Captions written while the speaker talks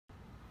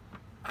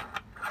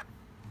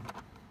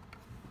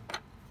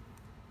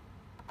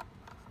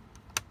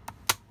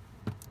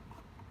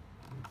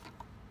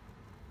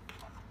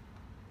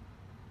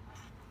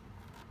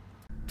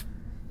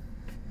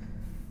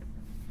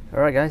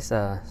Alright guys,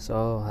 I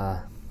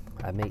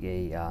make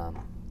a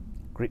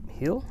grip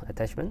heel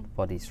attachment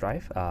for the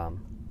Stryfe.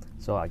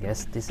 So I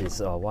guess this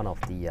is one of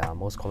the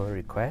most common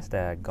requests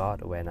that I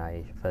got when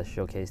I first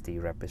showcased the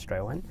Rapid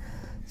Stryfe one.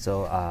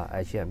 So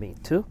actually I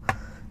made two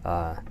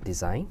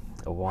design.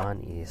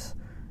 One is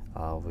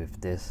with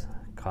this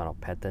kind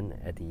of pattern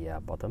at the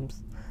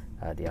bottoms.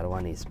 The other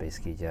one is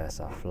basically just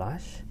a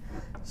flush.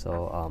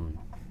 So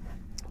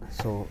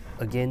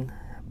again,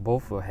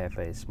 both will have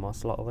a small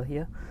slot over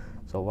here.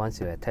 So once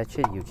you attach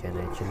it, you can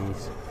actually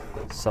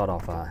sort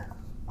of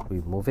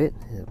remove it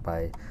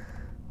by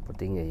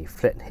putting a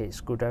flathead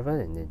screwdriver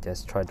and then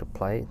just try to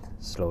pry it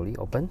slowly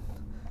open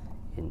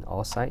in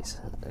all sides,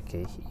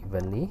 okay,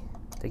 evenly.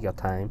 Take your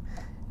time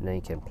and then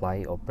you can pry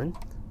it open.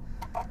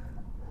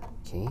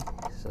 Okay,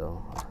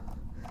 so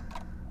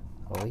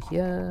over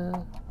here,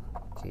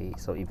 okay,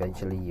 so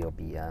eventually you'll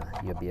be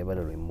able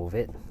to remove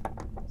it.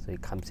 So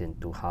it comes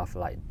into half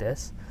like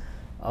this.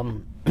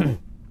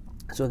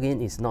 So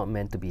again, it's not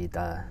meant to be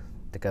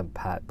taken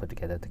apart, put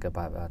together, taken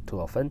apart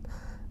too often,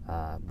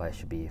 but it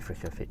should be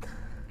friction fit.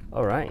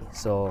 Alright,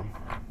 so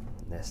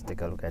let's take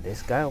a look at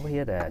this guy over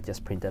here that I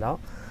just printed out.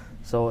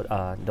 So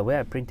the way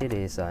I printed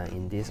is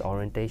in this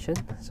orientation,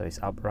 so it's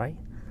upright.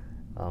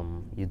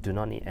 You do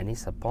not need any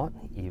support,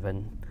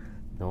 even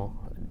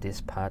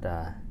this part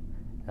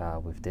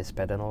with this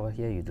pattern over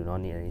here, you do not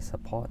need any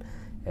support,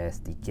 as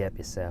the gap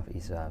itself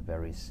is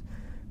very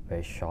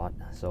short.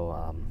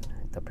 So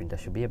the printer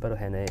should be able to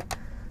handle it.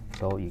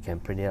 So you can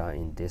print it out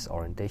in this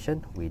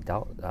orientation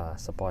without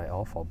support at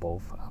all for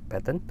both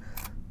pattern.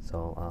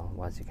 So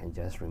once you can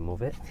just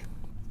remove it.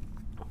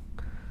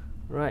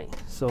 Right,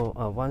 so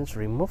once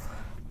removed,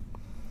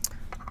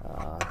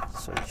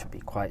 so it should be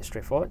quite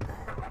straightforward.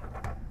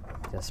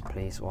 Just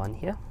place one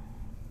here,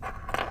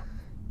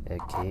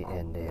 okay,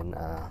 and then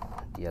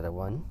the other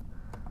one,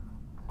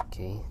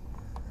 okay,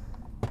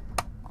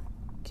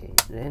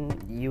 then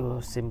you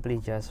simply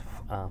just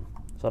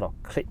sort of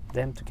clip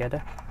them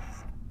together,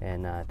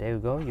 and there you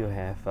go. You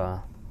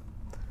have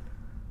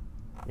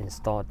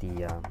installed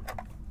the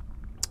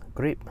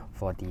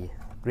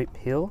grip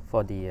heel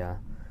for the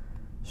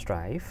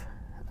Stryfe.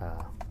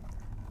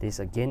 This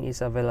again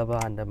is available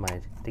under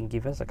my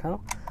Thingiverse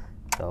account,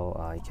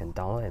 so you can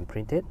download and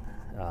print it.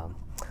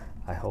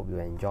 I hope you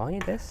enjoy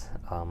this.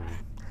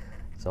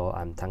 So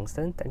I'm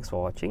Tungsten, thanks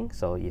for watching.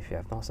 So if you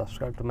have not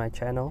subscribed to my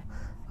channel,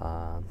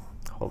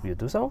 hope you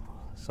do so.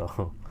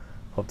 So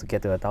hope to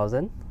get to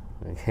 1,000.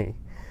 Okay,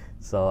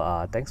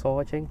 so thanks for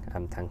watching.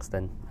 I'm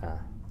Tungsten.